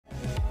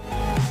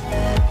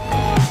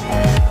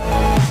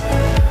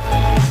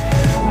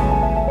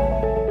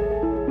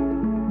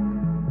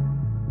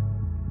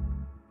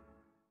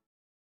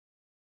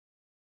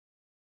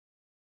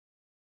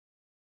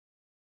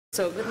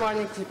So good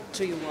morning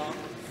to you all,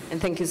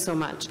 and thank you so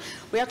much.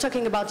 We are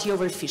talking about the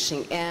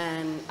overfishing,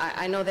 and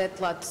I know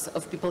that lots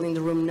of people in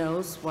the room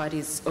knows what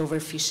is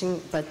overfishing,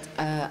 but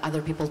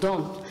other people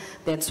don't.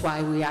 That's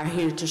why we are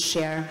here to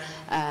share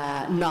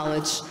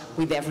knowledge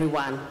with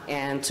everyone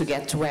and to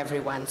get to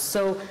everyone.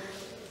 So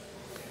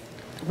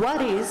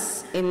what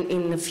is,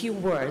 in a few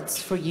words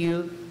for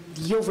you,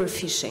 the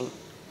overfishing?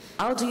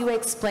 How do you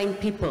explain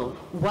people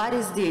what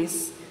is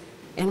this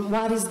and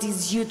what is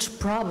this huge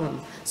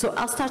problem? So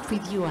I'll start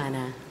with you,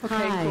 Anna. Okay,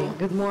 hi, cool.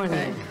 Good morning.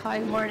 Okay. Hi,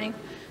 good morning.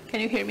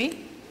 Can you hear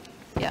me?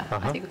 Yeah,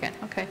 I think we can.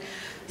 Okay.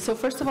 So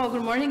first of all,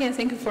 good morning, and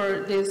thank you for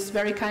this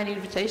very kind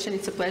invitation.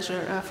 It's a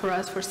pleasure for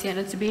us, for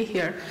Sciaena, to be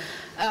here.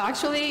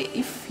 Actually,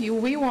 if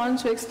we want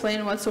to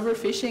explain what's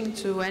overfishing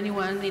to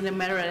anyone in a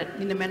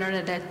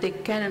manner that they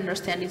can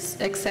understand, it's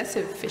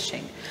excessive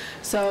fishing.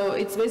 So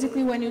it's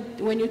basically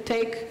when you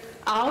take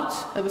out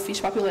of a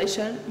fish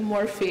population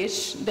more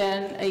fish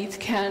than it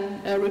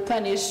can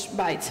replenish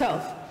by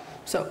itself.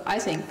 So I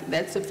think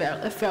that's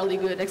a fairly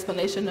good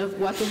explanation of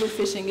what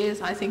overfishing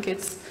is. I think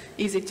it's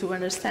easy to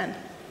understand.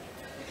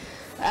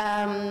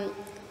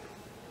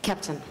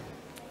 Captain,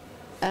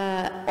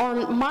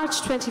 on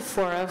March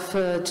 24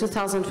 of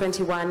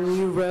 2021,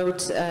 you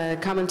wrote a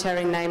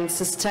commentary named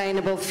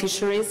Sustainable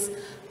Fisheries,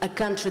 a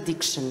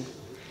Contradiction.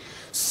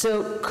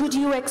 So could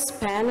you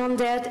expand on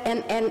that?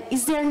 And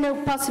is there no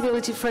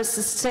possibility for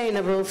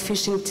sustainable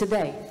fishing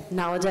today,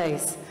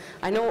 nowadays?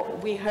 I know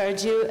we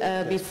heard you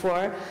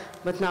before,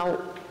 but now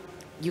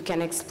you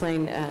can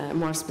explain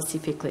more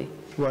specifically.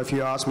 Well, if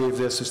you ask me if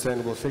there's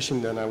sustainable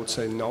fishing, then I would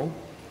say no,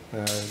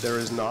 there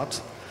is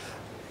not.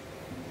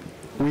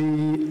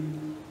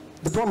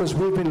 The problem is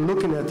we've been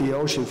looking at the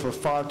ocean for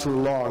far too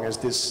long as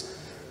this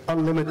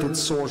unlimited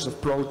source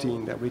of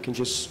protein that we can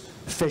just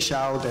fish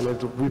out and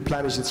it will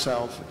replenish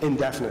itself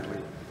indefinitely.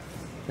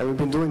 And we've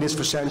been doing this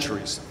for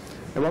centuries.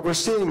 And what we're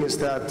seeing is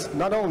that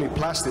not only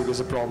plastic is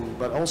a problem,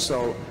 but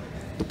also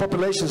the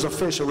populations of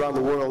fish around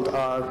the world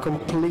are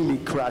completely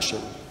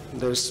crashing.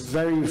 There's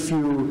very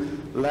few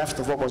left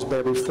of what was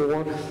there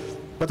before.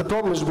 But the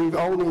problem is we've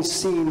only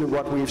seen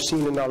what we've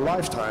seen in our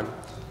lifetime.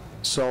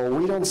 So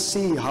we don't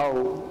see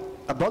how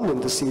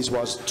abundant the seas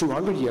was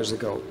 200 years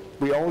ago.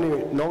 We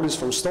only notice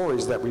from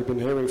stories that we've been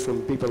hearing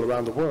from people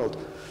around the world.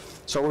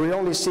 So we're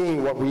only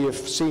seeing what we have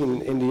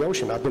seen in the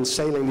ocean. I've been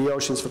sailing the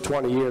oceans for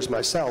 20 years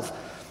myself.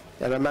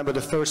 And I remember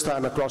the first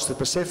time across the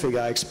Pacific,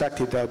 I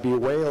expected there'd be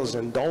whales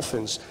and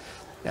dolphins,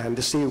 and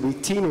the sea would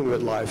be teeming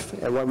with life.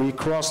 And when we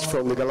crossed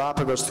from the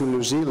Galapagos to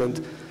New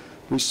Zealand,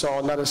 we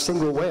saw not a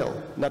single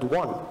whale, not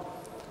one.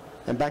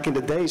 And back in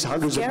the days,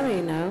 hundreds of...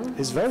 Scary, no?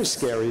 It's very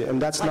scary, and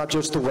that's not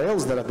just the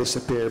whales that have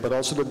disappeared, but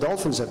also the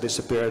dolphins have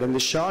disappeared, and the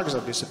sharks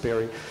are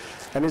disappearing.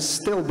 And it's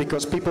still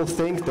because people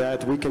think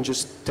that we can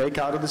just take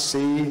out of the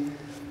sea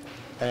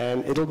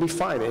and it'll be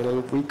fine,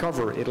 it'll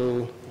recover,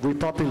 it'll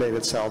repopulate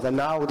itself. And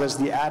now there's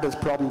the added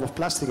problem of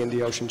plastic in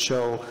the ocean,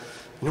 so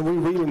we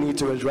really need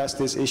to address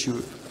this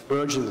issue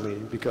urgently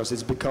because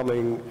it's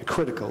becoming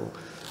critical.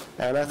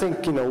 And I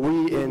think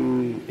we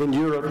in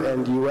Europe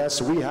and the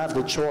US, we have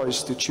the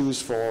choice to choose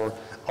for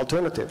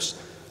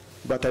alternatives.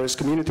 But there's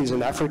communities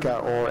in Africa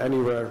or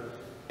anywhere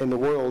in the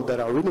world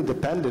that are really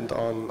dependent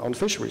on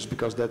fisheries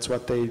because that's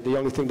what the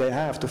only thing they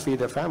have to feed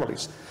their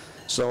families.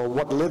 So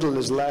what little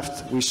is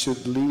left, we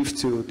should leave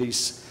to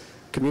these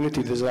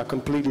communities that are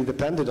completely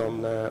dependent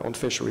on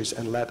fisheries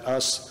and let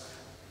us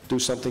do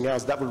something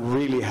else. That would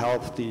really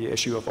help the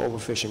issue of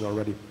overfishing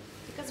already.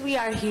 Because we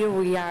are here,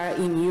 we are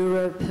in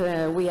Europe,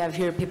 we have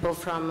here people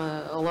from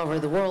all over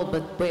the world,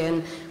 but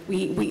when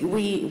we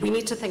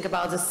need to think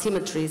about the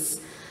symmetries.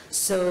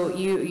 So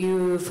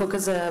you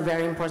focus a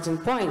very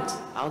important point.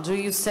 How do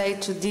you say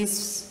to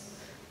these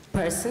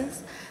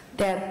persons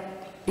that,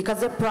 because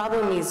the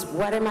problem is,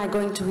 what am I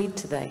going to eat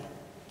today?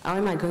 How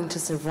am I going to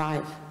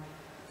survive?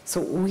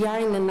 So we are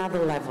in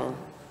another level.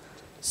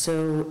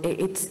 So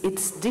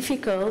it's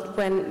difficult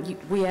when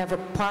we have a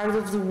part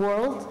of the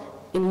world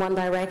in one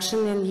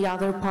direction and the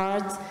other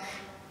part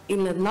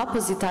in an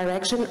opposite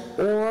direction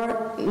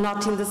or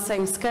not in the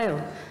same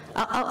scale.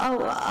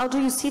 How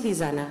do you see this,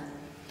 Anna?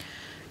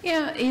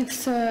 Yeah,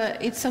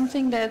 it's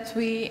something that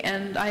we,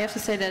 and I have to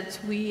say that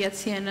we at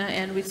Sciaena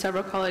and with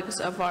several colleagues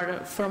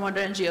from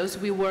other NGOs,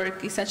 we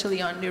work essentially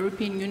on the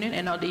European Union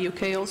and now the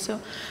UK also.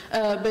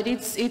 But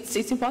it's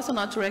impossible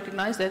not to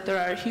recognize that there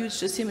are huge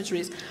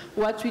asymmetries.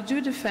 What we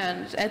do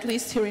defend, at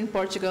least here in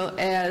Portugal,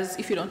 as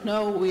if you don't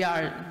know, we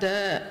are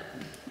the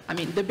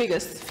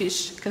biggest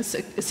fish,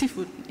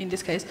 seafood in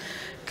this case,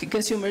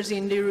 consumers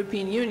in the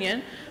European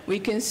Union. We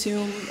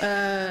consume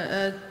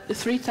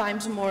 3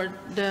 times more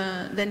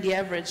than the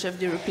average of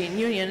the European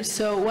Union.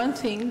 So one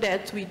thing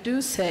that we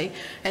do say,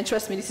 and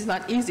trust me, this is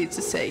not easy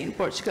to say in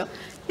Portugal,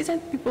 is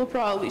that people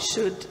probably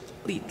should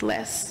eat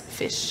less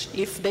fish.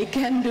 If they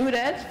can do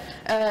that,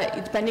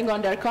 depending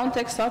on their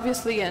context,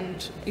 obviously,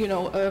 and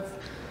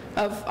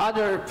of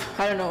other,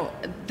 I don't know,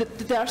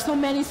 there are so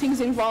many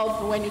things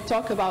involved when you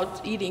talk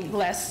about eating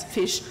less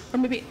fish, or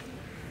maybe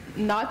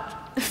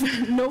not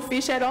no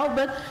fish at all,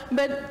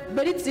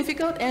 but it's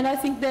difficult, and I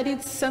think that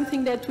it's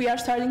something that we are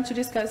starting to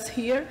discuss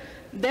here.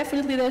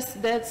 Definitely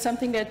that's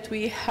something that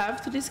we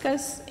have to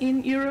discuss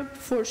in Europe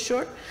for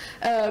sure,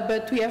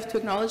 but we have to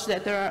acknowledge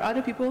that there are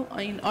other people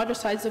in other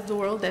sides of the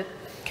world that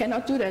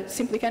cannot do that,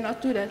 simply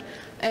cannot do that.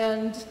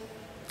 And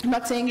I'm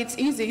not saying it's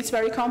easy, it's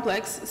very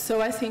complex,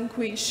 so I think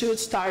we should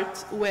start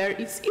where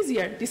it's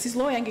easier. This is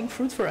low-hanging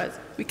fruit for us.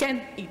 We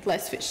can eat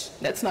less fish,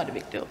 that's not a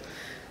big deal.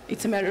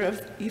 It's a matter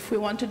of if we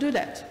want to do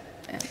that.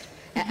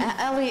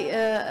 Ali,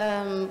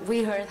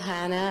 we heard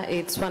Hannah.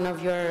 It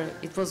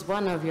was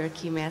one of your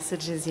key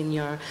messages in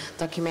your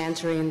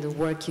documentary and the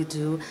work you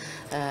do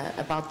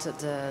about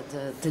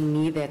the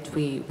need that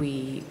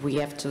we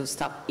have to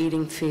stop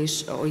eating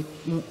fish or eat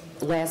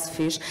less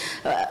fish.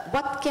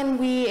 What can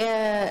we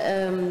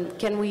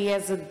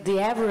as the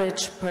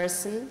average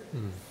person,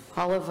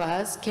 all of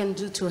us, can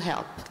do to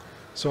help?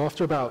 So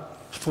after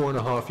about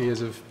 4.5 years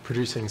of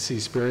producing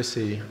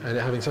Seaspiracy and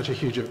it having such a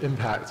huge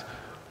impact,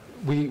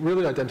 we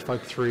really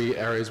identified 3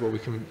 areas where we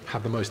can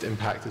have the most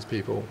impact as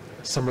people.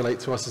 Some relate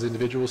to us as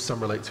individuals,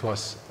 some relate to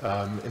us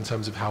in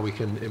terms of how we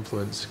can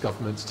influence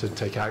governments to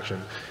take action.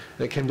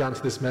 And it came down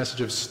to this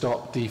message of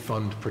stop,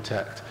 defund,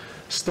 protect.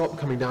 Stop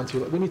coming down to,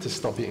 like, we need to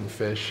stop eating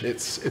fish.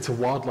 It's a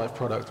wildlife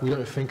product. We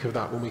don't think of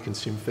that when we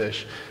consume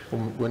fish.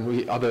 When we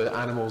eat other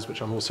animals,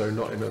 which I'm also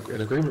not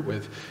in agreement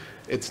with,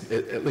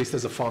 at least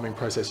there's a farming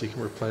process, you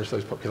can replenish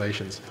those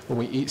populations. When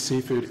we eat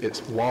seafood,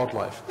 it's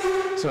wildlife.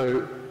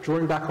 So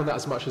drawing back on that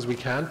as much as we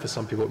can. For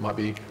some people it might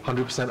be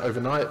 100%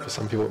 overnight, for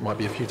some people it might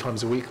be a few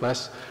times a week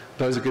less.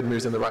 Those are good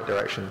moves in the right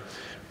direction.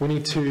 We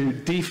need to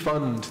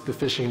defund the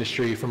fishing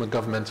industry from a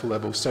governmental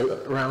level.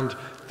 So around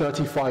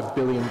 $35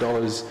 billion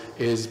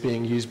is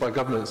being used by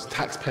governments,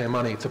 taxpayer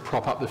money, to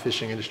prop up the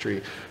fishing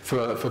industry,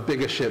 for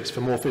bigger ships,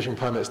 for more fishing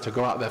permits, to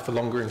go out there for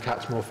longer and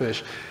catch more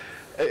fish.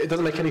 It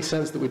doesn't make any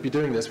sense that we'd be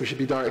doing this. We should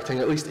be directing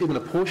at least even a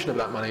portion of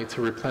that money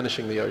to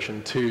replenishing the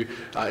ocean, to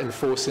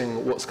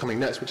enforcing what's coming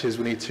next, which is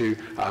we need to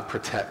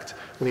protect.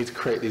 We need to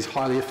create these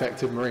highly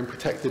effective marine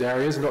protected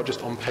areas, not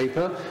just on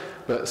paper,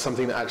 but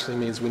something that actually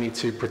means we need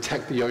to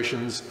protect the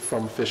oceans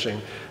from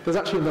fishing. There's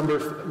actually a number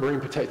of marine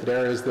protected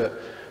areas that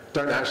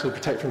don't actually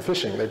protect from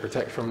fishing. They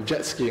protect from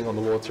jet skiing on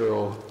the water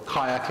or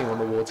kayaking on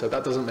the water.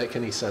 That doesn't make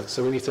any sense.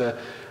 So we need to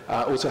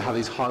also have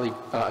these highly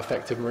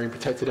effective marine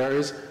protected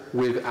areas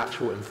with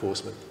actual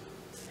enforcement.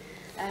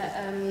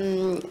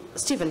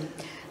 Stephen,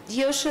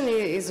 the ocean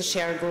is a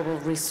shared global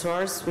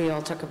resource. We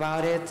all talk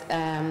about it.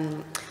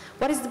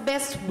 What is the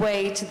best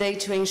way today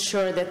to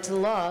ensure that the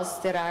laws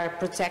that are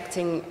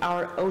protecting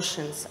our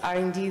oceans are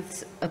indeed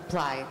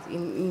applied,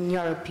 in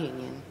your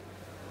opinion?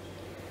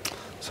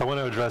 So I want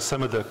to address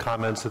some of the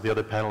comments that the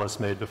other panelists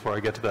made before I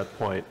get to that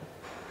point.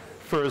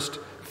 First,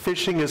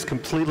 fishing is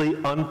completely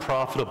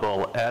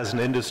unprofitable as an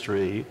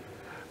industry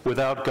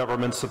without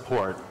government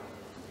support.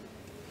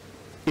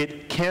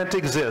 It can't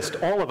exist.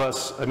 All of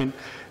us, I mean,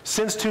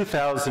 since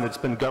 2000, it's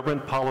been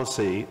government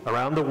policy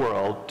around the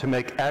world to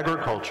make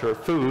agriculture,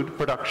 food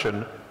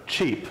production,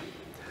 cheap.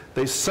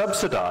 They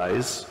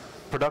subsidize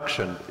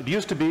production. It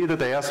used to be that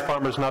they asked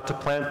farmers not to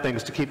plant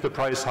things to keep the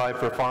price high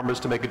for farmers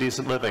to make a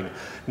decent living.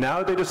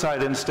 Now they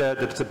decide instead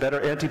that it's a better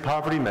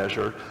anti-poverty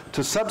measure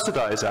to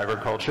subsidize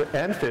agriculture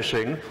and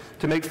fishing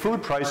to make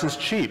food prices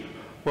cheap.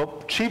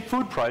 Well, cheap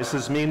food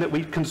prices mean that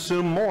we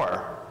consume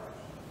more.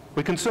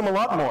 We consume a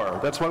lot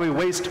more. That's why we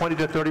waste 20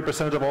 to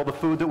 30% of all the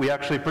food that we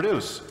actually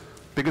produce.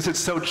 Because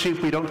it's so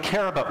cheap, we don't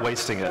care about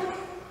wasting it.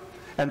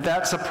 And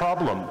that's a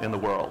problem in the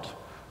world.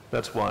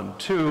 That's one.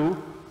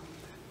 Two,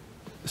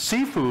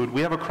 seafood,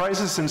 we have a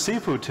crisis in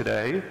seafood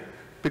today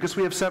because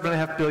we have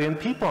 7.5 billion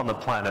people on the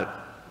planet.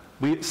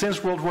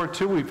 Since World War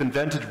II, we've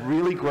invented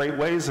really great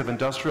ways of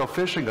industrial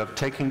fishing, of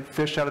taking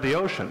fish out of the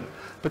ocean.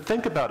 But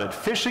think about it,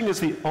 fishing is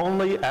the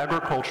only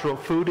agricultural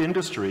food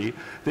industry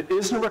that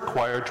isn't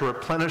required to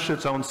replenish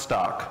its own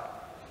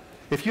stock.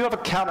 If you have a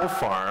cattle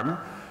farm,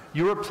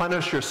 you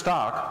replenish your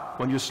stock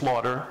when you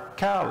slaughter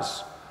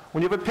cows.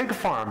 When you have a pig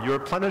farm, you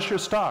replenish your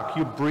stock.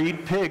 You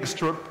breed pigs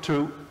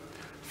to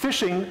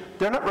fishing.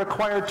 They're not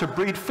required to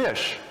breed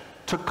fish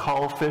to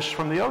cull fish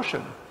from the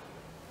ocean.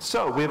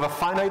 So we have a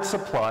finite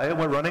supply and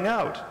we're running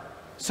out.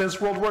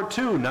 Since World War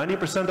II,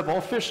 90% of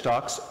all fish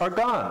stocks are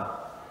gone.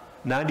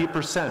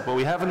 90%. What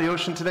we have in the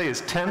ocean today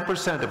is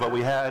 10% of what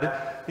we had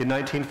in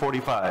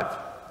 1945.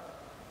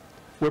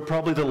 We're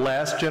probably the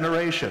last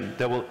generation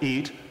that will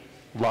eat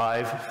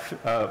live,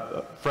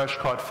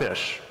 fresh-caught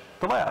fish.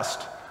 The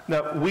last.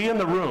 Now, we in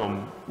the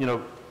room, you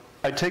know,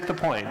 I take the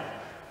point,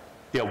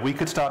 yeah, we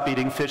could stop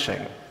eating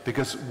fishing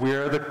because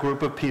we're the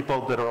group of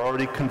people that are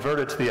already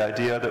converted to the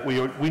idea that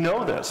we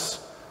know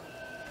this.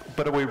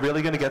 But are we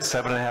really going to get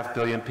 7.5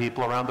 billion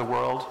people around the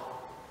world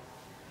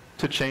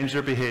to change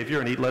their behavior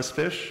and eat less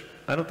fish?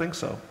 I don't think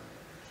so.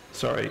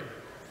 Sorry.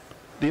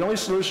 The only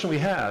solution we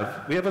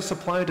have a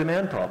supply and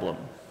demand problem.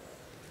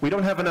 We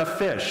don't have enough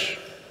fish.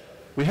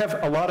 We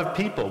have a lot of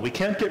people. We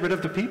can't get rid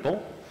of the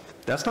people.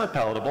 That's not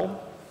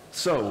palatable.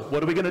 So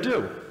what are we going to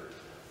do?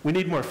 We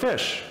need more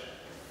fish.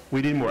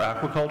 We need more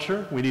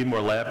aquaculture. We need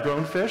more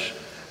lab-grown fish.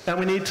 and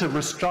we need to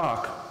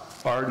restock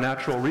our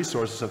natural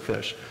resources of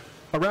fish.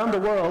 Around the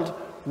world,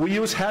 we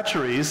use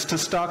hatcheries to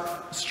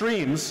stock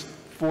streams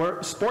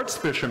for sports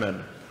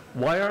fishermen.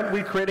 Why aren't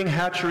we creating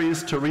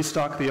hatcheries to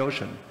restock the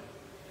ocean?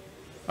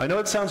 I know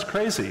it sounds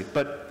crazy,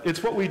 but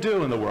it's what we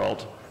do in the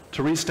world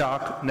to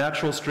restock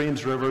natural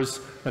streams, rivers,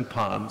 and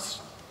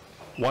ponds.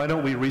 Why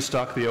don't we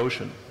restock the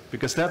ocean?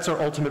 Because that's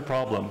our ultimate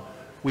problem.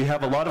 We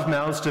have a lot of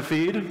mouths to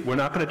feed. We're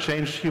not going to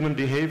change human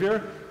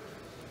behavior.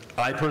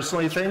 I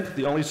personally think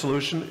the only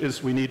solution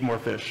is we need more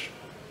fish.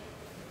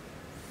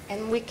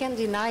 And we can't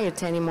deny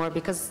it anymore,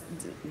 because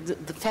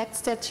the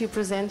facts that you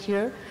present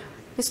here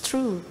is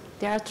true.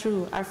 They are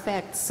true, are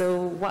facts.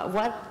 So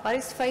what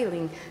is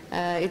failing?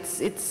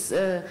 It's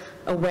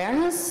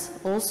awareness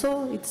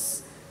also.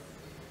 It's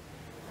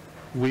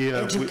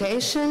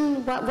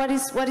education. What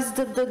is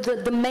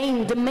the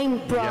main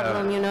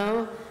problem? Yeah. You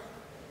know.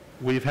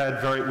 We've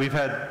had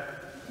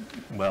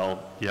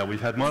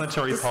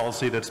monetary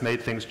policy that's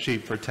made things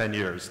cheap for 10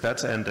 years.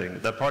 That's ending.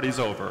 That party's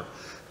over.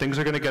 Things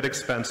are going to get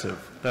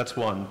expensive. That's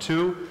one.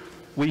 Two,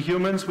 we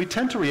humans, we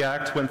tend to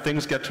react when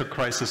things get to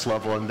crisis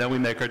level, and then we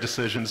make our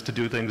decisions to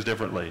do things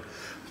differently.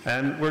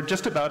 And we're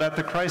just about at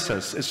the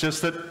crisis. It's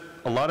just that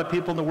a lot of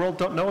people in the world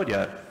don't know it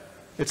yet.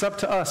 It's up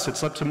to us.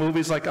 It's up to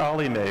movies like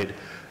Ali made.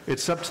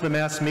 It's up to the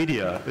mass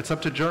media. It's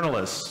up to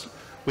journalists.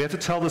 We have to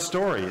tell the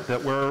story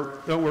that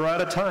we're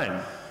out of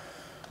time.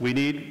 We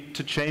need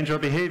to change our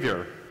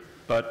behavior,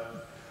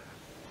 but...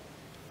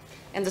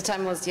 And the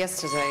time was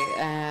yesterday.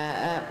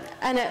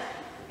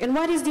 And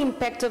what is the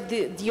impact of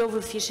the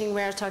overfishing?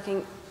 We are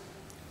talking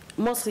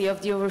mostly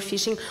of the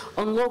overfishing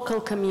on local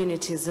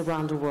communities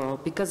around the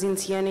world, because in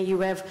Sciaena you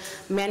have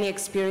many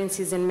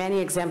experiences and many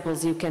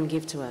examples you can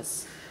give to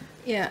us.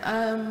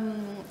 Yeah,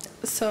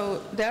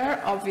 so there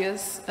are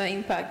obvious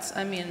impacts.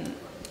 I mean,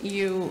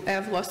 you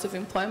have loss of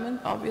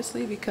employment,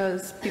 obviously,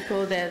 because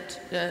people that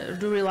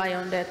do rely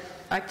on that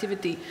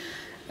activity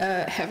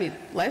have it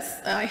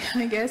less,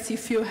 I guess.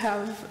 If you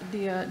have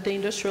the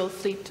industrial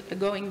fleet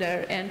going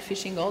there and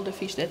fishing all the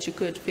fish that you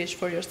could fish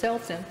for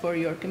yourselves and for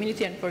your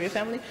community and for your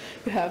family,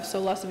 you have so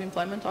loss of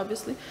employment,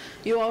 obviously.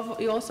 You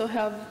also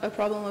have a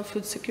problem of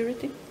food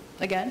security,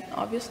 again,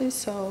 obviously,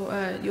 so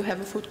you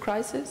have a food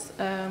crisis,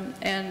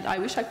 and I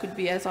wish I could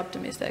be as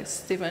optimistic as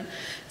Stephen,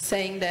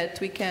 saying that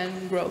we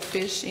can grow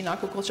fish in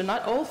aquaculture.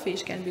 Not all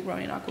fish can be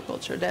grown in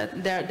aquaculture.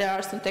 That there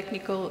are some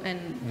technical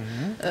and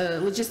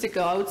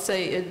logistical, I would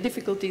say,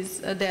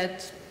 difficulties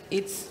that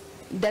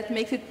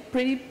makes it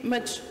pretty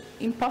much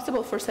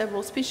impossible for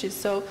several species.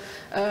 So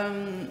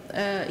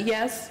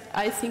yes,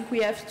 I think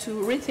we have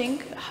to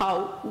rethink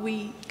how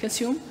we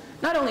consume.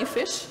 Not only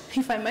fish,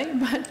 if I may,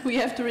 but we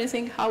have to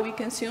rethink how we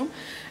consume.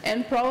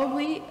 And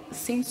probably,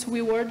 since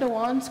we were the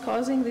ones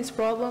causing this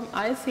problem,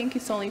 I think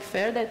it's only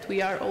fair that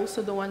we are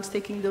also the ones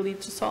taking the lead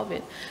to solve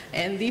it.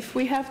 And if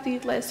we have to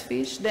eat less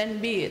fish, then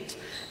be it.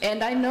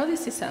 And I know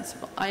this is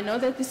sensible. I know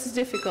that this is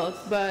difficult,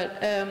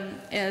 but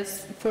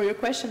as for your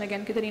question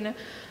again, Katerina,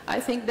 I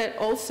think that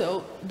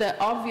also the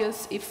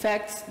obvious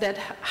effects that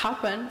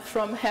happen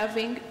from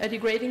having a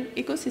degrading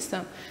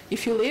ecosystem.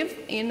 If you live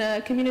in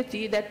a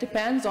community that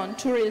depends on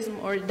tourism,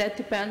 or that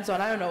depends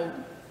on, I don't know,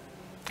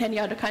 any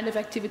other kind of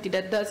activity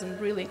that doesn't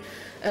really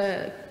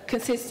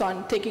consist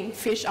on taking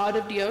fish out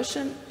of the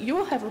ocean, you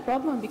will have a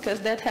problem,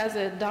 because that has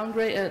a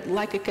downgrade,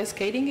 like a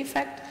cascading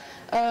effect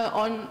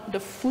on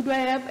the food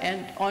web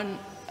and on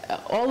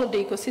all of the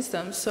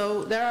ecosystems.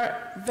 So there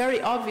are very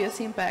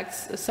obvious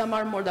impacts. Some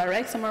are more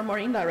direct, some are more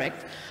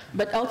indirect.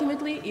 But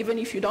ultimately, even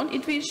if you don't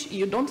eat fish,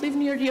 you don't live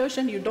near the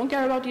ocean, you don't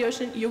care about the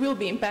ocean, you will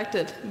be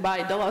impacted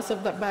by the loss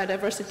of the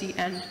biodiversity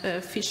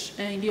and fish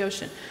in the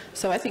ocean.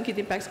 So I think it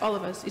impacts all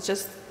of us. It's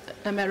just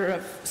a matter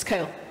of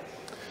scale.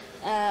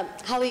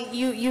 Holly,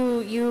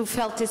 you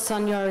felt this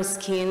on your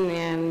skin,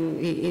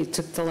 and it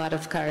took a lot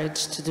of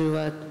courage to do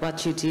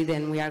what you did,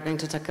 and we are going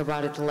to talk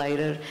about it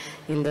later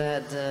in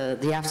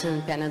the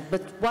afternoon panel.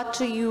 But what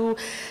do you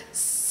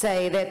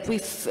say that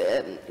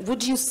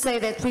would you say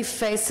that we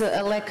face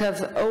a lack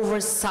of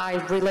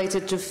oversight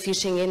related to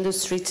fishing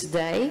industry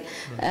today,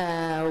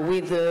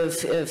 with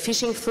the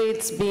fishing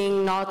fleets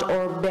being not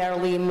or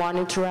barely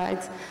monitored?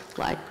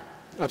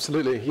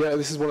 Absolutely. Yeah,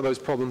 this is one of those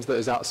problems that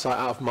is out of sight,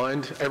 out of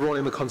mind. Everyone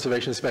in the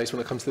conservation space,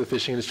 when it comes to the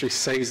fishing industry,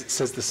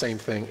 says the same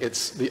thing.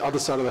 It's the other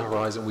side of the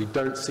horizon. We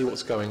don't see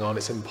what's going on.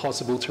 It's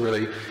impossible to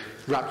really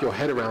wrap your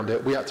head around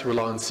it. We had to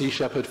rely on Sea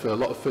Shepherd for a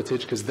lot of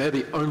footage, because they're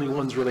the only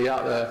ones really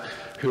out there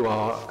who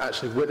are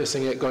actually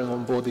witnessing it, going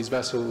on board these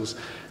vessels.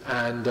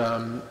 And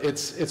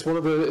it's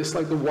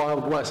like the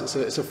Wild West.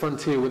 It's a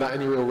frontier without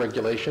any real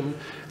regulation,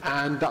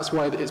 and that's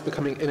why it's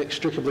becoming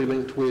inextricably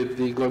linked with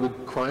the global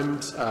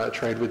crimes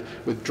trade,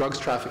 with drugs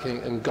trafficking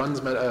and guns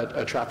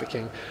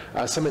trafficking.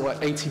 Something like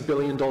 $80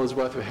 billion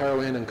worth of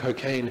heroin and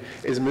cocaine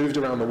is moved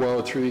around the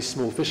world through these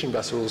small fishing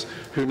vessels,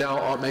 who now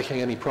aren't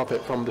making any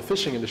profit from the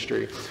fishing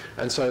industry.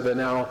 And so they're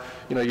now,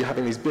 you're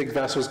having these big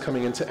vessels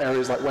coming into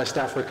areas like West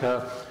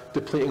Africa,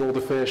 depleting all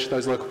the fish,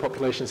 those local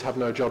populations have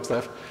no jobs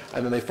left,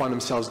 and then they find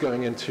themselves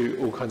going into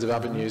all kinds of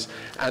avenues.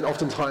 And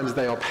oftentimes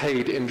they are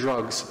paid in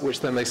drugs, which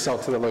then they sell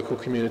to the local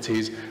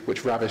communities,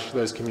 which ravish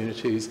those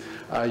communities.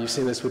 You've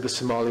seen this with the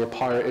Somalia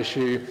pirate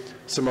issue.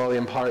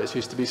 Somalian pirates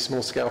used to be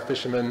small-scale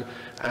fishermen,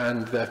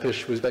 and their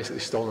fish was basically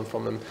stolen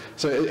from them.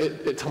 So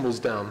it tumbles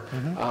down.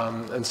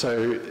 And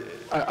so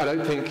I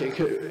don't think it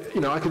could,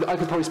 you know, I could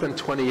probably spend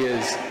 20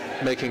 years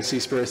making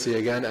Seaspiracy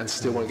again and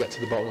still won't get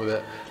to the bottom of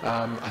it.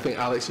 I think,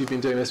 Alex, you've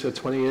been doing this for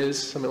 20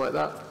 years, something like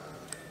that?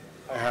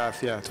 I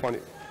have, yeah, 20.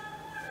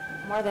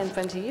 More than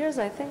 20 years,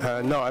 I think.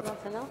 No, I've...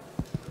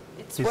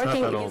 It's He's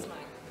working. not that old.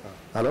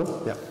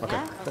 Hello? Yeah, okay.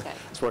 Yeah? Okay.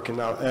 It's working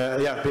now.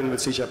 Yeah, I've been with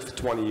Sea Shepherd for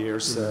 20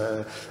 years.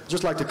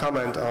 Just like to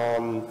comment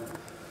on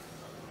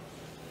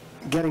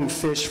getting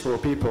fish for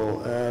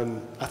people.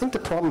 I think the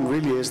problem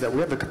really is that we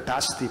have a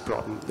capacity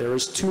problem. There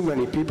is too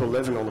many people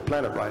living on the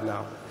planet right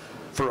now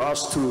for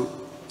us to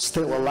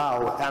still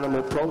allow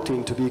animal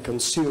protein to be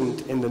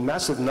consumed in the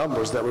massive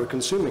numbers that we're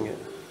consuming it.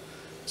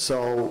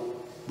 So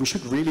we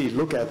should really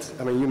look at,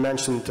 I mean, you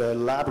mentioned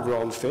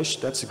lab-grown fish.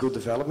 That's a good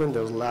development.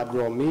 There's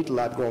lab-grown meat,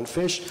 lab-grown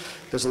fish.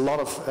 There's a lot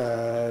of,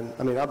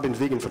 I mean, I've been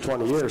vegan for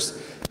 20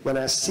 years. When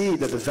I see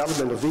the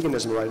development of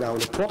veganism right now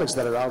and the products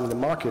that are out in the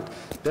market,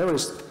 there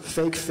is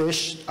fake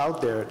fish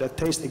out there that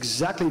taste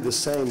exactly the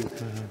same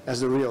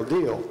as the real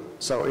deal.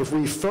 So if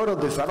we further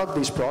develop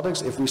these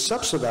products, if we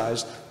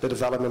subsidize the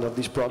development of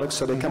these products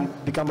so they can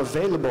become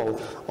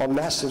available on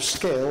massive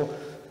scale,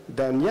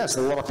 then yes,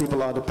 a lot of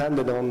people are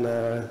dependent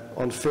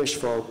on fish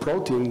for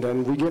protein,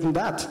 then we give them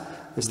that.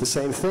 It's the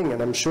same thing,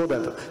 and I'm sure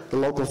that the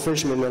local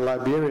fishermen in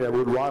Liberia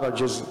would rather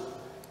just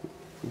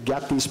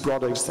get these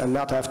products and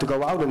not have to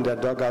go out in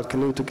that dugout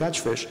canoe to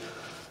catch fish.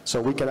 So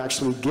we can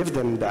actually give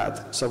them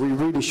that. So we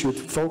really should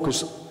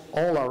focus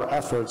all our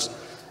efforts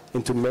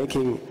into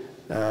making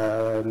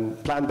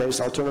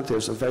plant-based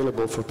alternatives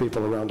available for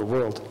people around the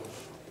world.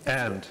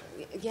 And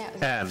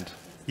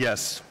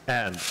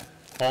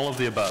all of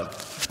the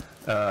above.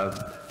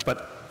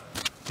 But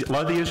a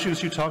lot of the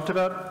issues you talked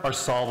about are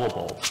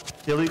solvable.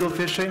 Illegal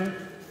fishing,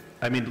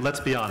 I mean, let's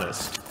be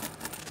honest.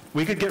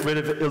 We could get rid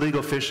of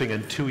illegal fishing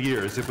in 2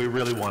 years if we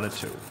really wanted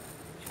to.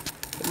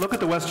 Look at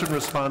the Western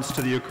response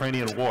to the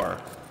Ukrainian war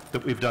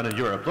that we've done in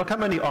Europe. Look how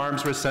many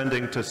arms we're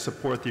sending to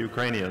support the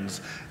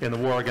Ukrainians in the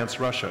war against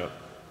Russia.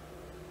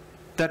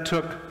 That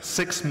took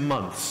 6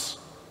 months.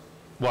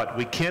 What,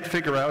 we can't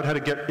figure out how to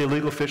get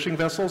illegal fishing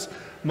vessels?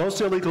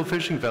 Most illegal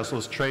fishing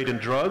vessels trade in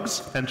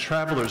drugs and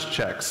traveler's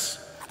checks.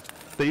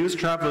 They use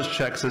traveler's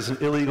checks as an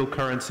illegal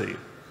currency.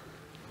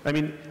 I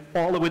mean,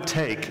 all it would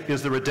take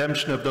is the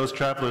redemption of those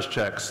traveler's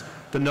checks.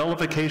 The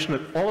nullification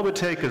of, all it would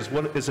take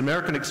is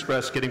American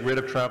Express getting rid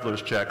of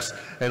traveler's checks,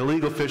 and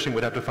illegal fishing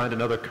would have to find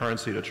another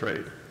currency to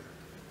trade.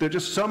 There are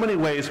just so many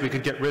ways we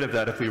could get rid of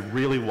that if we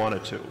really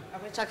wanted to.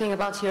 Are we talking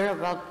about here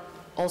about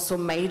also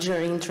major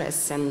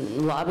interests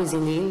and lobbies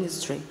in the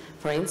industry,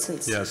 for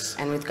instance, yes,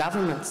 and with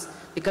governments?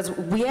 Because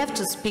we have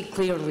to speak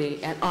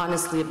clearly and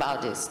honestly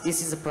about this.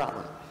 This is a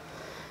problem.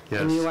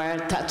 Yes. And you are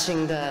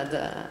touching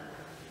the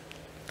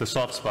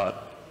soft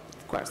spot.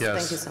 Of course. Yes.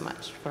 Thank you so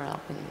much for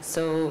helping me.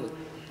 So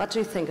what do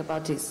you think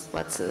about this,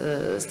 what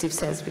Steve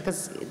says?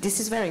 Because this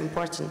is very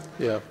important.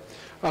 Yeah.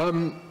 I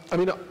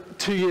mean,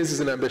 2 years is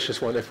an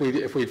ambitious one if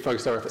we'd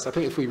focused our efforts. I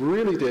think if we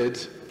really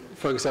did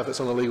focus efforts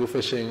on illegal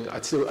fishing,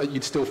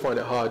 you'd still find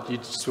it hard.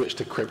 You'd switch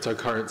to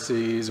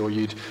cryptocurrencies,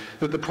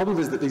 or the problem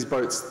is that these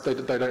boats, they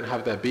don't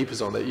have their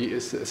beepers on.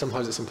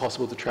 Sometimes it's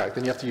impossible to track.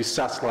 Then you have to use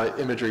satellite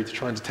imagery to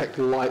try and detect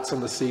lights on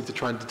the sea to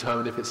try and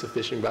determine if it's a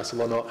fishing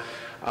vessel or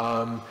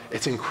not.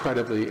 It's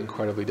incredibly,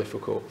 incredibly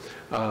difficult.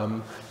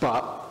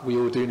 But we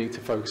all do need to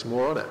focus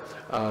more on it.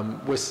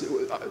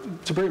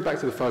 To bring it back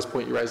to the first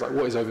point you raised, like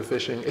what is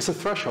overfishing? It's a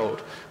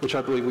threshold, which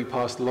I believe we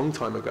passed a long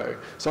time ago.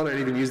 So I don't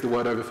even use the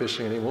word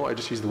overfishing anymore, I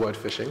just use the word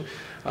fishing.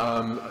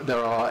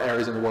 There are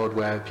areas in the world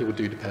where people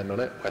do depend on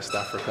it, West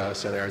Africa,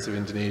 certain areas of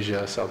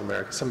Indonesia, South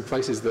America, some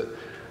places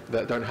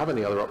that don't have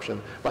any other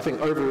option. But I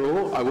think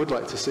overall, I would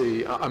like to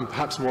see, I'm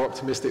perhaps more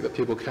optimistic that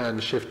people can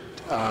shift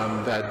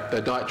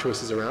their diet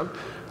choices around.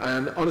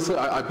 And honestly,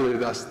 I believe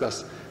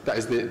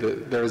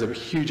there is a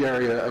huge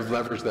area of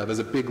leverage there. There's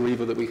a big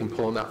lever that we can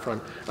pull on that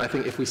front. And I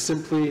think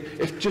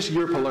if just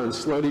Europe alone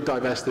slowly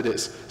divested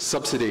its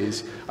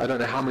subsidies, I don't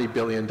know how many $1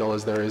 billion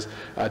there is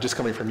just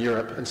coming from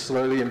Europe, and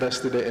slowly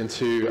invested it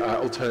into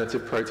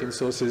alternative protein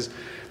sources,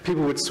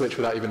 people would switch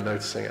without even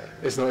noticing it.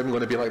 It's not even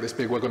going to be like this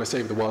big, we're going to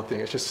save the world thing.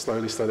 It's just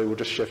slowly we'll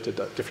just shift to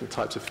different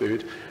types of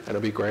food, and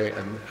it'll be great,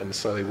 and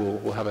slowly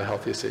we'll have a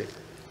healthier sea.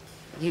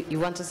 You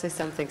want to say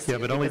something, Steve?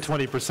 Yeah, but only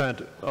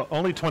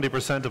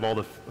 20% of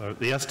all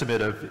the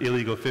estimate of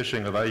illegal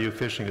fishing, of IUU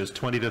fishing, is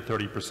 20 to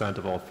 30%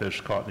 of all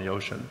fish caught in the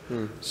ocean.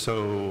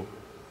 So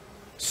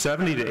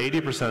 70 to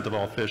 80% of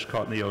all fish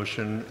caught in the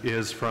ocean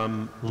is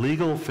from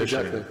legal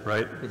fishing,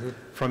 right?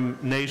 From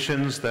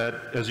nations that,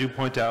 as you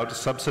point out,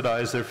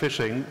 subsidize their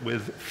fishing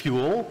with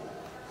fuel.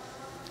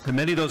 And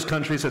many of those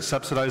countries that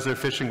subsidize their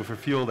fishing for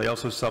fuel, they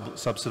also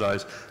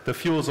subsidize. The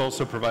fuel is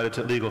also provided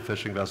to legal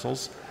fishing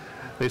vessels.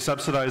 They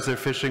subsidize their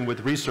fishing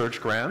with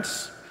research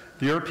grants.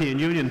 The European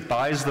Union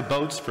buys the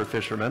boats for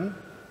fishermen,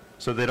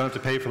 so they don't have to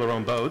pay for their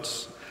own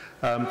boats.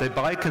 They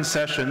buy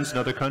concessions in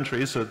other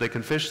countries so that they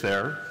can fish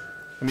there.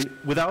 I mean,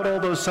 without all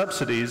those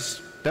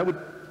subsidies, that would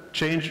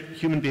change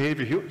human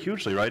behavior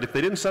hugely, right? If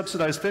they didn't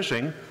subsidize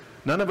fishing,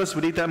 none of us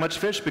would eat that much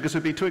fish because it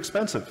would be too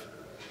expensive.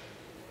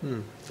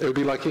 It would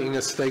be like eating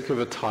a steak of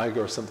a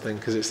tiger or something,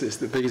 because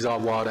these are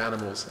wild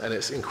animals, and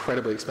it's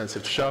incredibly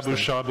expensive to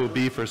shabu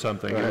beef or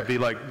something. Right. It would be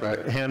like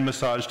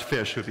hand-massaged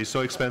fish. It would be so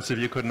expensive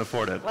you couldn't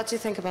afford it. What do you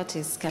think about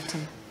this,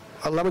 Captain?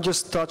 Let me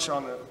just touch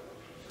on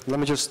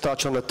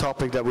the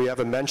topic that we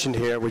haven't mentioned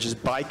here, which is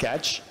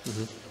bycatch.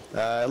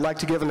 I'd like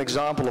to give an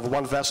example of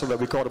one vessel that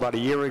we caught about a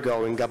year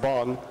ago in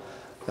Gabon.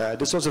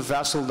 This was a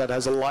vessel that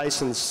has a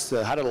license,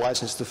 had a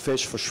license to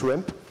fish for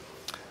shrimp.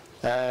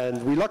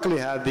 And we luckily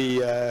had the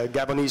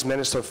Gabonese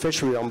Minister of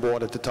Fisheries on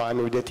board at the time,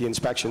 and we did the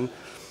inspection.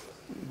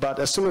 But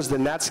as soon as the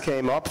nets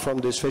came up from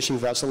this fishing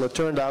vessel, it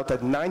turned out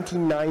that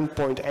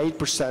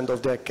 99.8%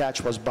 of their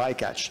catch was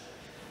bycatch.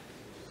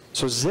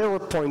 So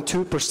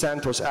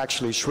 0.2% was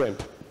actually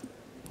shrimp.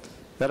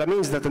 Now that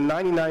means that the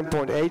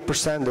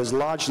 99.8% is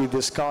largely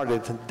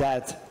discarded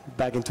dead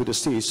back into the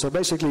sea. So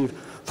basically,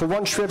 for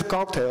one shrimp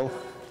cocktail,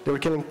 they were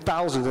killing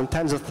thousands and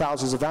tens of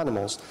thousands of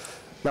animals.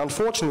 Now,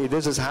 unfortunately,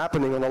 this is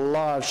happening on a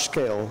large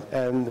scale,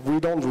 and we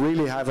don't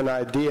really have an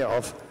idea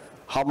of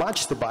how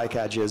much the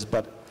bycatch is,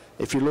 but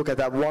if you look at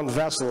that one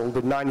vessel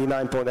with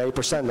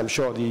 99.8%, I'm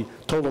sure the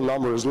total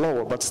number is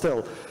lower, but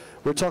still,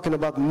 we're talking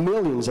about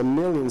millions and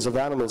millions of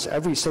animals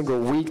every single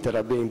week that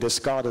are being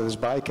discarded as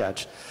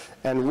bycatch.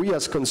 And we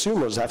as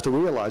consumers have to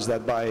realize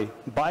that by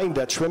buying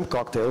that shrimp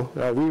cocktail,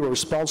 we were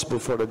responsible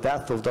for the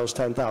death of those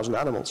 10,000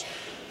 animals.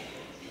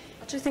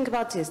 What do you think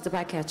about this, the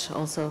bycatch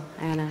also,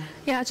 Anna?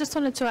 Yeah, I just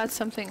wanted to add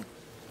something.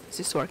 Is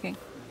this working?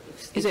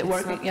 Is it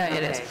working? Yeah,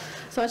 it is.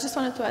 So I just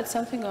wanted to add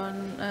something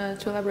on,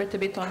 to elaborate a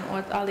bit on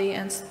what Ali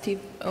and Steve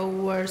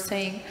were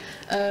saying.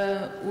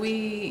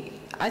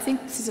 I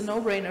think this is a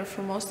no-brainer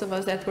for most of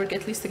us that work,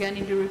 at least again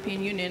in the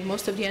European Union.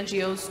 Most of the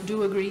NGOs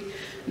do agree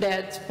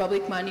that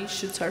public money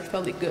should serve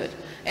public good.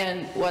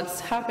 And what's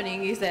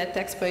happening is that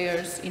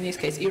taxpayers, in this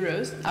case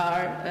euros,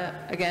 are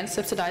again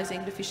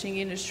subsidizing the fishing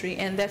industry,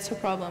 and that's a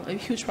problem, a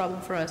huge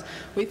problem for us.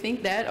 We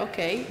think that,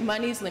 okay,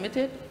 money is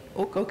limited,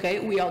 okay,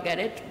 we all get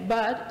it,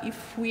 but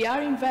if we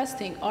are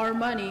investing our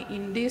money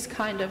in this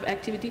kind of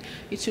activity,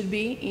 it should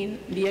be in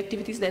the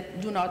activities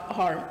that do not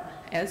harm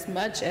as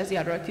much as the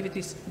other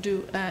activities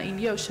do in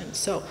the ocean.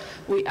 So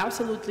we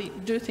absolutely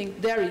do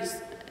think there is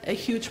a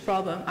huge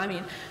problem. I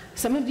mean,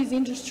 some of these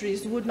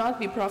industries would not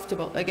be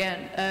profitable,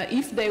 again,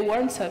 if they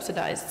weren't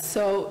subsidized.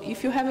 So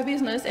if you have a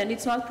business and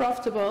it's not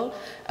profitable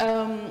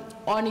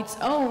on its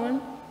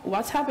own,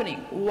 what's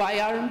happening?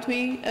 Why aren't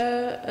we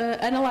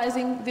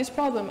analyzing this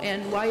problem,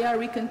 and why are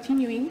we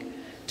continuing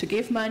to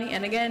give money?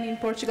 And again, in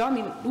Portugal, I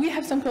mean, we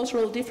have some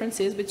cultural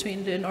differences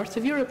between the north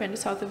of Europe and the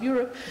south of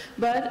Europe,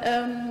 but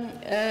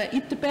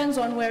it depends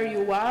on where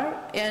you are.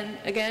 And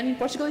again, in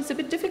Portugal, it's a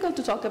bit difficult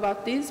to talk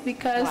about this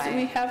because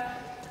we have,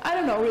 I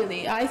don't know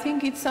really. I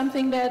think it's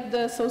something that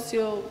the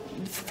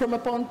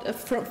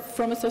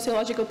from a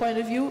sociological point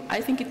of view,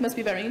 I think it must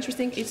be very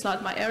interesting. It's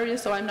not my area,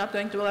 so I'm not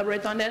going to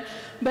elaborate on that.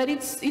 But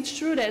it's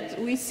true that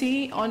we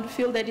see on the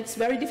field that it's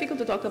very difficult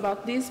to talk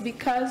about this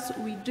because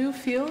we do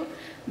feel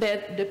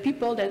that the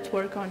people that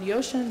work on the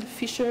ocean, the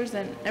fishers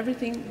and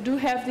everything, do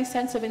have this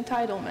sense of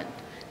entitlement.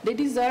 They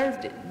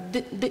deserve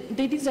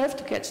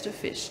to catch the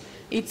fish.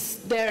 It's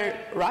their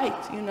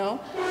right, you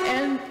know.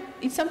 And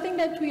it's something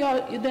that we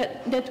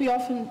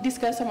often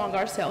discuss among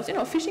ourselves. You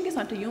know, fishing is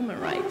not a human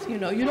right. You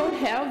know, you don't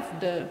have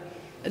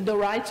the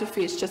right to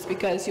fish just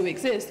because you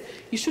exist.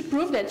 You should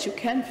prove that you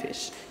can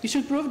fish. You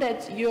should prove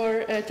that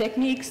your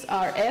techniques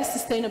are as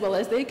sustainable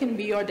as they can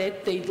be, or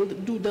that they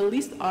do the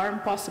least harm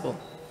possible.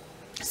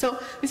 So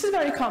this is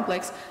very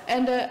complex,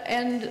 and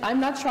I'm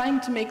not trying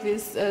to make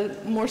this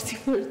more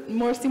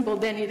simple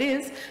than it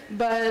is,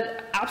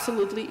 but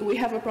absolutely we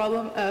have a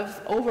problem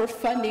of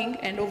overfunding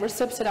and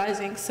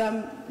over-subsidizing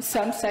some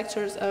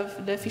sectors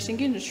of the fishing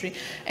industry,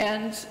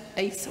 and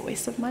it's a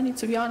waste of money,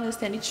 to be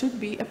honest, and it should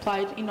be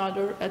applied in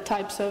other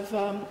types of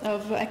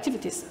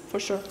activities, for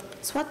sure.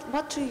 So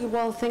what do you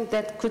all think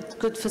that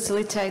could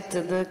facilitate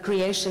the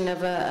creation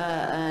of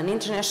an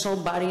international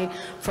body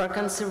for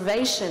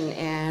conservation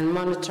and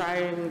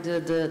monitoring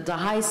the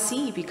high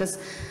sea, because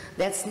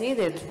that's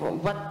needed?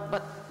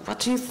 What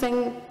do you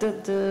think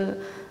the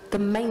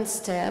main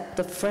step,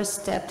 the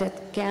first step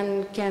that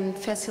can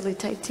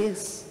facilitate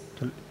this?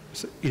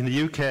 In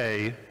the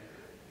UK,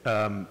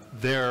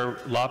 their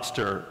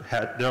lobster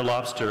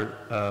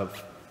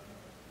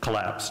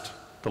collapsed.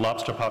 The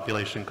lobster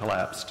population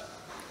collapsed.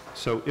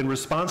 So in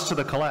response to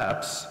the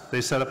collapse, they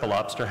set up a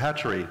lobster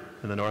hatchery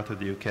in the north of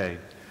the UK,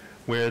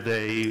 where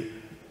they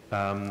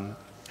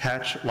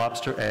hatch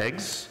lobster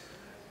eggs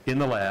in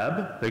the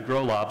lab. They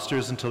grow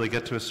lobsters until they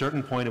get to a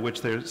certain point at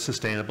which they're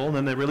sustainable, and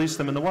then they release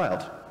them in the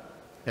wild.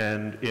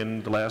 And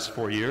in the last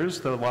 4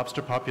 years, the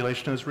lobster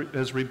population has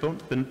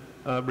been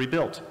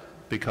rebuilt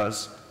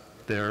because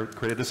they've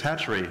created this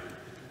hatchery.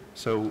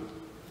 So,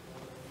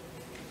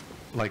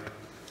 like,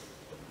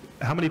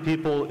 how many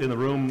people in the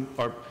room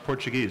are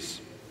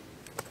Portuguese?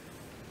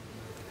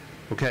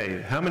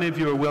 Okay, how many of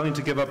you are willing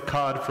to give up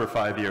cod for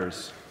 5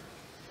 years?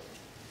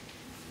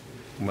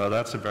 Well,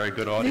 that's a very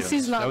good audience.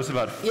 This is not, that was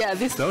about,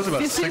 this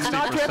this is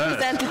not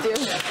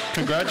representative.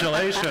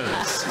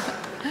 Congratulations.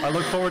 I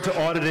look forward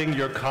to auditing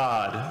your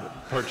cod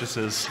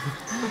purchases.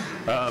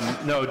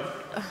 No,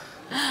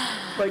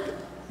 like,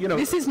 you know,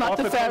 this is not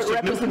a fair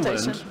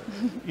representation.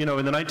 You know,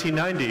 in the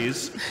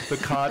 1990s, the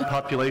cod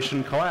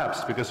population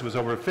collapsed because it was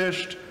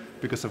overfished,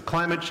 because of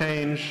climate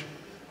change,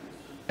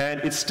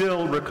 and it's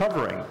still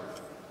recovering.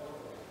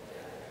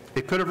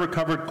 It could have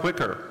recovered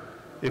quicker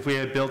if we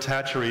had built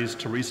hatcheries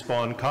to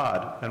respawn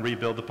cod and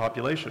rebuild the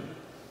population.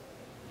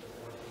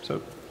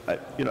 So,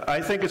 you know,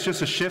 I think it's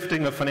just a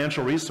shifting of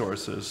financial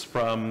resources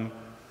from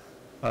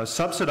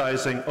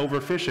subsidizing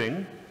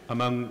overfishing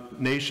among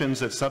nations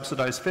that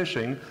subsidize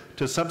fishing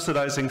to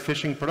subsidizing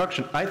fishing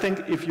production. I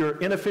think if you're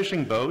in a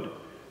fishing boat,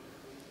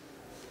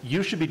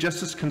 you should be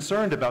just as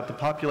concerned about the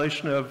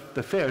population of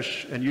the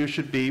fish, and you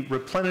should be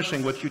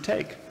replenishing what you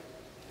take,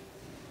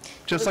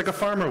 just like a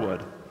farmer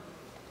would.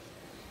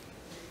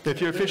 If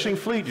you're a fishing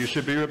fleet, you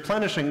should be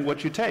replenishing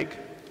what you take.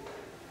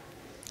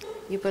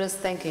 You put us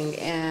thinking,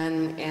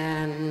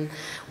 and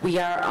we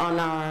are on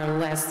our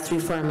last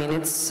 3-4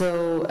 minutes,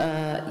 so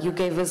you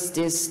gave us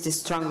this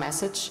strong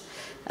message.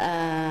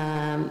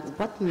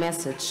 What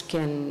message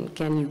can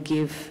you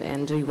give,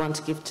 and do you want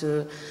to give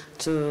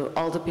to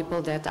all the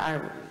people that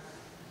are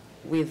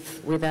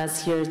with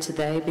us here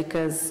today?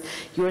 Because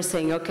you were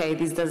saying, okay,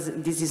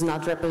 this is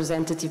not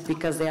representative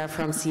because they are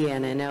from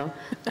Sciaena, no?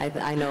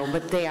 I know,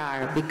 but they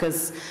are,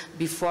 because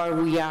before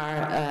we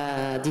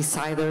are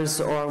deciders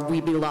or we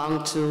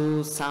belong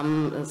to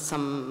some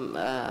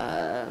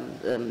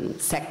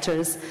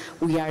sectors,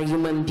 we are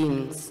human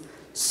beings.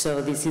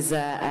 So this is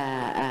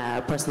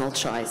a personal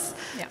choice.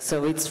 Yeah.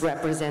 So it's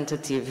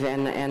representative,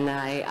 and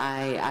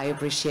I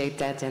appreciate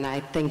that, and I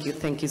thank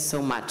you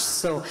so much.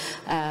 So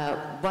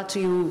what do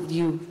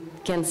you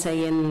can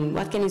say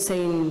what can you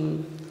say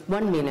in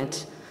 1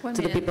 minute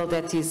to the people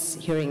that is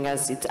hearing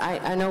us?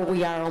 I know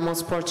we are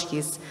almost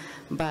Portuguese,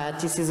 but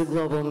this is a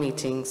global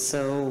meeting,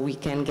 so we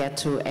can get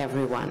to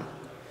everyone.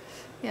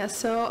 Yeah,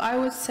 so I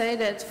would say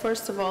that,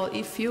 first of all,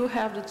 if you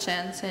have the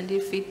chance and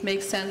if it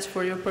makes sense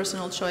for your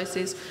personal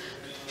choices,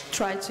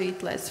 try to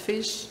eat less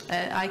fish.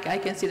 I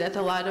can see that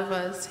a lot of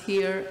us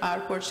here are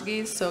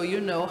Portuguese, so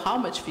you know how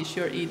much fish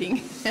you're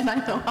eating, and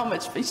I know how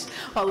much fish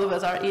all of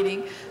us are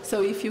eating.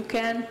 So if you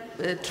can,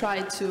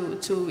 try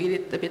to eat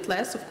it a bit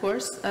less, of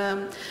course.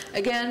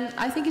 Again,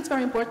 I think it's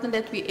very important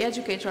that we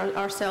educate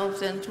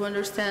ourselves and to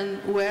understand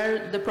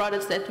where the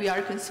products that we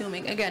are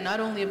consuming, again, not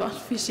only about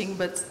fishing,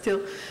 but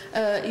still,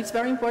 it's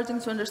very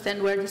important to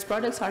understand where these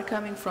products are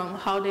coming from,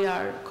 how they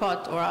are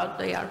caught or how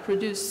they are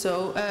produced.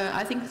 So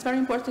I think it's very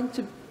important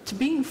to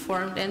be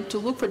informed and to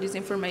look for this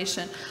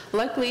information.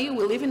 Luckily,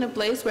 we live in a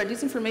place where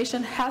this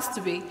information has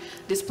to be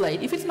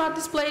displayed. If it's not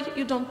displayed,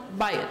 you don't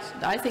buy it.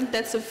 I think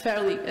that's a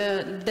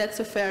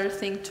fair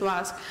thing to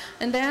ask.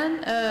 And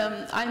then,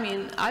 I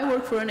mean, I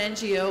work for an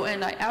NGO,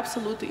 and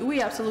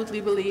we absolutely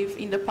believe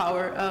in the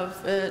power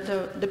of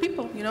the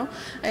people, you know.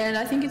 And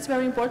I think it's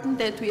very important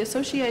that we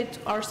associate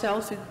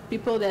ourselves with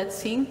people that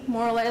think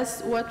more or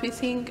less what we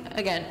think.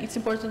 Again, it's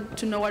important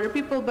to know other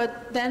people,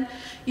 but then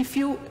if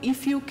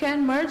you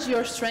can merge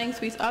your strengths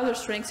with other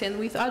strengths and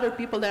with other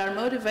people that are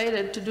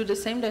motivated to do the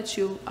same that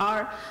you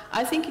are,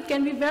 I think it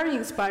can be very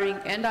inspiring,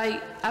 and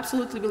I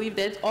absolutely believe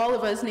that all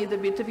of us need a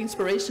bit of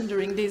inspiration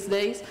during these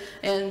days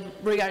and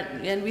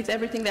with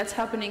everything that's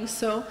happening.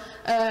 So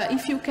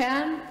if you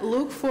can,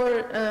 look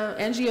for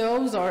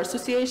NGOs or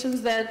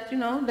associations that, you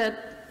know, that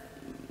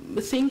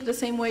think the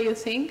same way you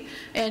think,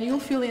 and you'll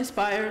feel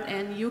inspired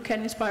and you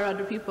can inspire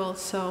other people.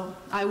 So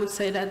I would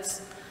say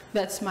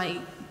that's my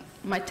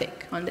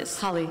take on this.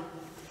 Holly.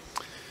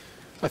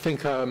 I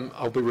think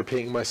I'll be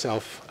repeating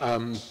myself,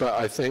 but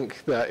I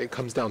think that it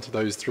comes down to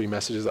those 3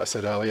 messages that I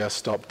said earlier: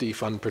 stop,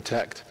 defund,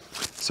 protect.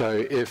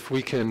 So if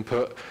we can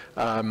put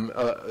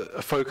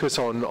a focus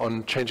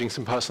on changing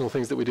some personal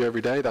things that we do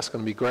every day, that's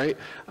going to be great.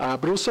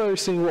 But also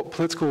seeing what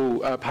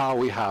political power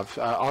we have,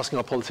 asking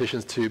our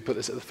politicians to put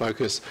this at the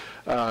focus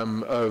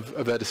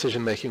of their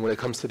decision making when it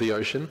comes to the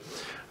ocean.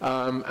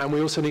 And we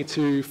also need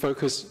to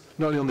focus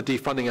not only on the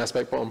defunding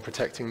aspect, but on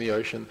protecting the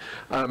ocean.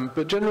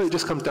 But generally, it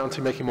just comes down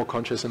to making more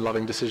conscious and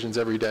loving decisions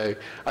every day.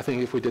 I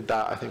think if we did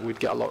that, I think we'd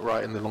get a lot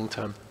right in the long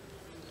term.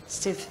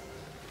 Steve.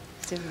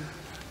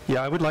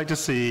 Yeah, I would like to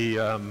see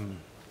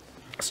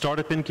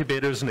startup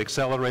incubators and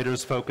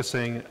accelerators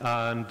focusing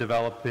on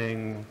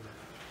developing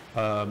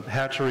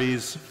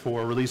hatcheries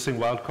for releasing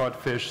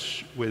wild-caught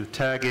fish with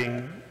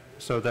tagging,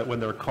 so that when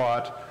they're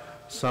caught,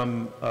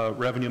 some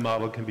revenue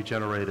model can be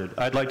generated.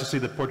 I'd like to see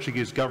the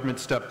Portuguese government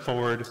step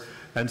forward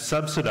and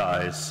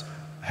subsidize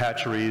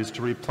hatcheries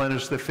to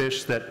replenish the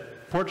fish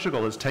that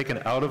Portugal has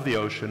taken out of the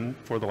ocean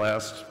for the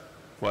last,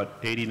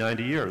 80,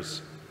 90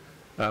 years.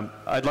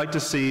 I'd like to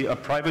see a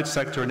private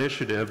sector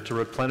initiative to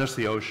replenish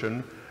the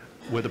ocean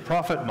with a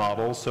profit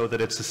model so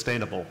that it's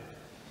sustainable.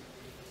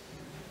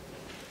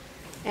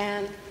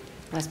 And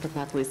last but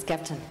not least,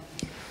 Captain.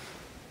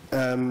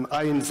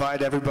 I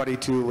invite everybody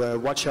to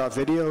watch our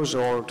videos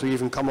or to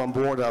even come on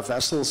board our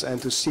vessels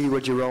and to see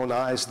with your own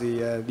eyes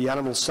the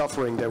animal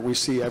suffering that we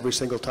see every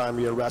single time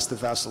we arrest a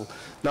vessel.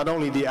 Not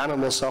only the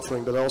animal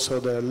suffering, but also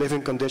the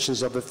living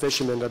conditions of the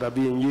fishermen that are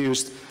being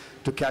used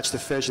to catch the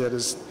fish that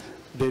has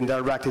been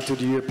directed to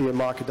the European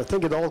market. I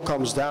think it all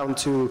comes down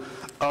to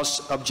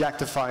us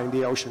objectifying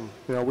the ocean.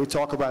 You know, we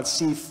talk about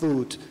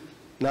seafood,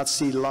 not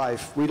sea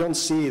life. We don't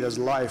see it as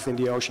life in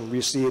the ocean.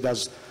 We see it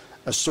as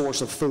a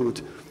source of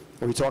food.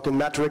 We talk in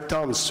metric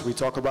tons. We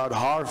talk about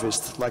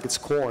harvest like it's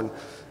corn.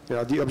 You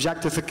know, the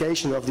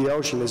objectification of the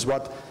ocean is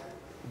what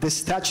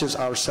detaches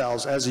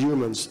ourselves as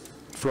humans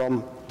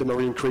from the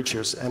marine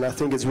creatures. And I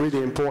think it's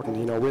really important.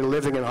 You know, we're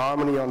living in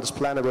harmony on this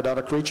planet with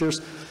other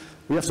creatures.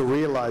 We have to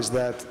realize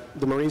that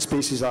the marine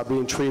species are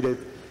being treated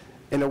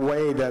in a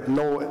way that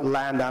no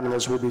land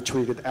animals will be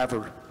treated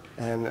ever.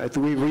 And if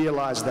we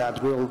realize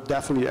that, we'll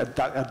definitely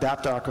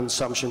adapt our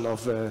consumption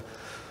of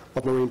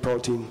marine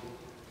protein.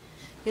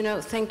 You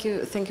know, thank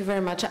you very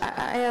much. I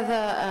have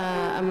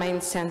a main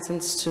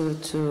sentence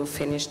to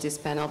finish this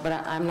panel, but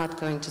I'm not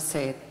going to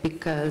say it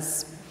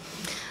because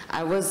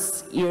I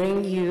was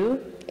hearing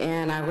you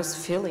and I was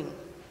feeling,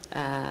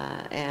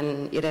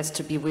 and it has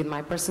to be with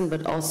my person,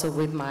 but also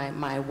with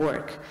my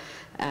work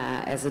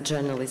as a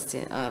journalist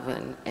of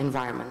an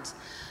environment.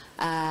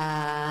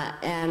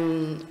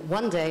 And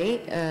one day,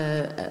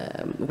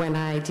 when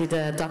I did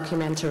a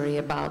documentary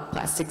about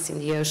plastics in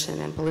the ocean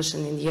and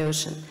pollution in the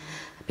ocean,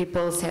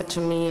 people said to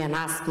me and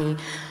asked me,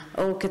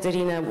 "Oh,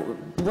 Katarina,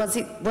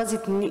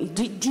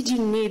 did you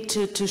need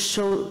to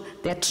show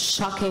that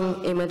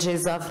shocking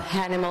images of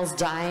animals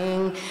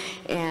dying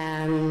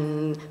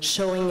and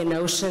showing an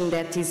ocean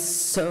that is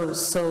so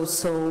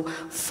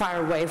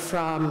far away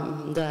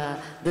from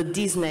the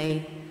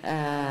Disney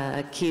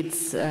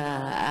kids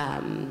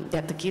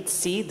that the kids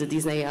see, the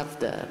Disney of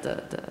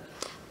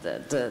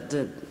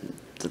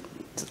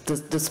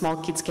the small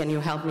kids? Can you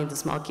help me?" The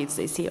small kids,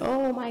 they see,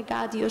 "Oh my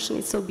God, the ocean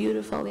is so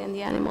beautiful and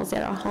the animals,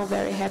 they are all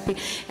very happy."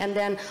 And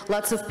then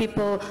lots of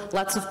people,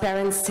 lots of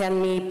parents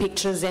send me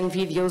pictures and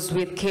videos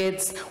with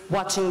kids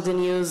watching the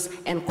news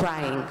and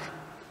crying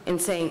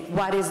and saying,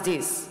 "What is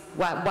this?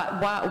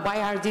 Why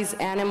are these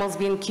animals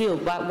being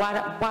killed?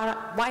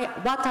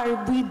 What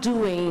are we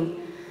doing?"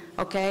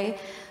 Okay?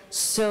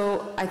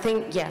 So I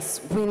think,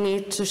 yes, we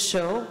need to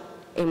show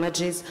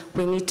images,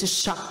 we need to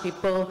shock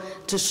people,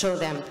 to show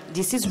them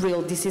this is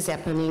real, this is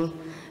happening,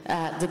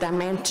 the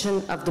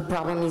dimension of the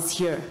problem is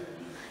here.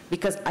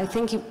 Because I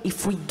think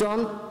if we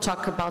don't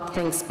talk about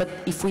things, but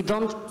if we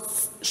don't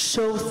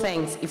show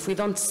things, if we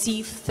don't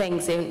see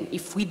things, and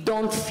if we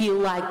don't feel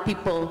like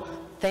people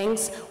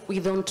things, we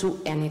don't do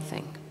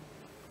anything.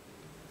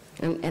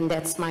 And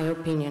that's my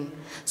opinion.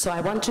 So I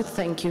want to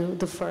thank you,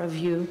 the four of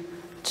you,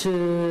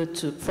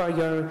 for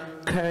your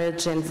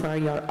courage and for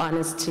your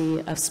honesty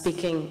of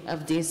speaking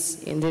of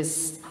this in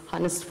this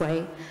honest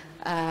way,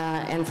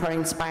 and for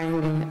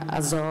inspiring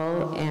us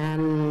all.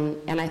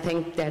 And I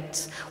think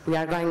that we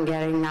are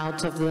getting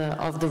out of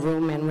the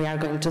room, and we are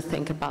going to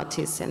think about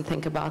this and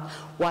think about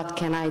what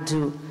can I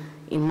do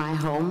in my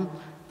home,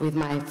 with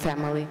my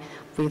family,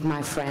 with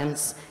my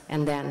friends,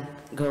 and then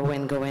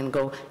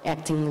go,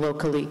 acting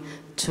locally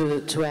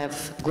to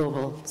have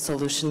global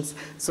solutions.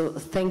 So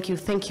thank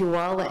you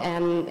all,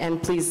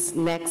 and please,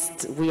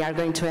 next we are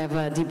going to have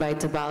a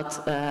debate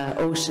about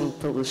ocean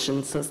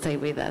pollution, so stay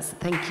with us.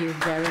 Thank you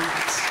very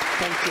much.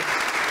 Thank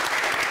you.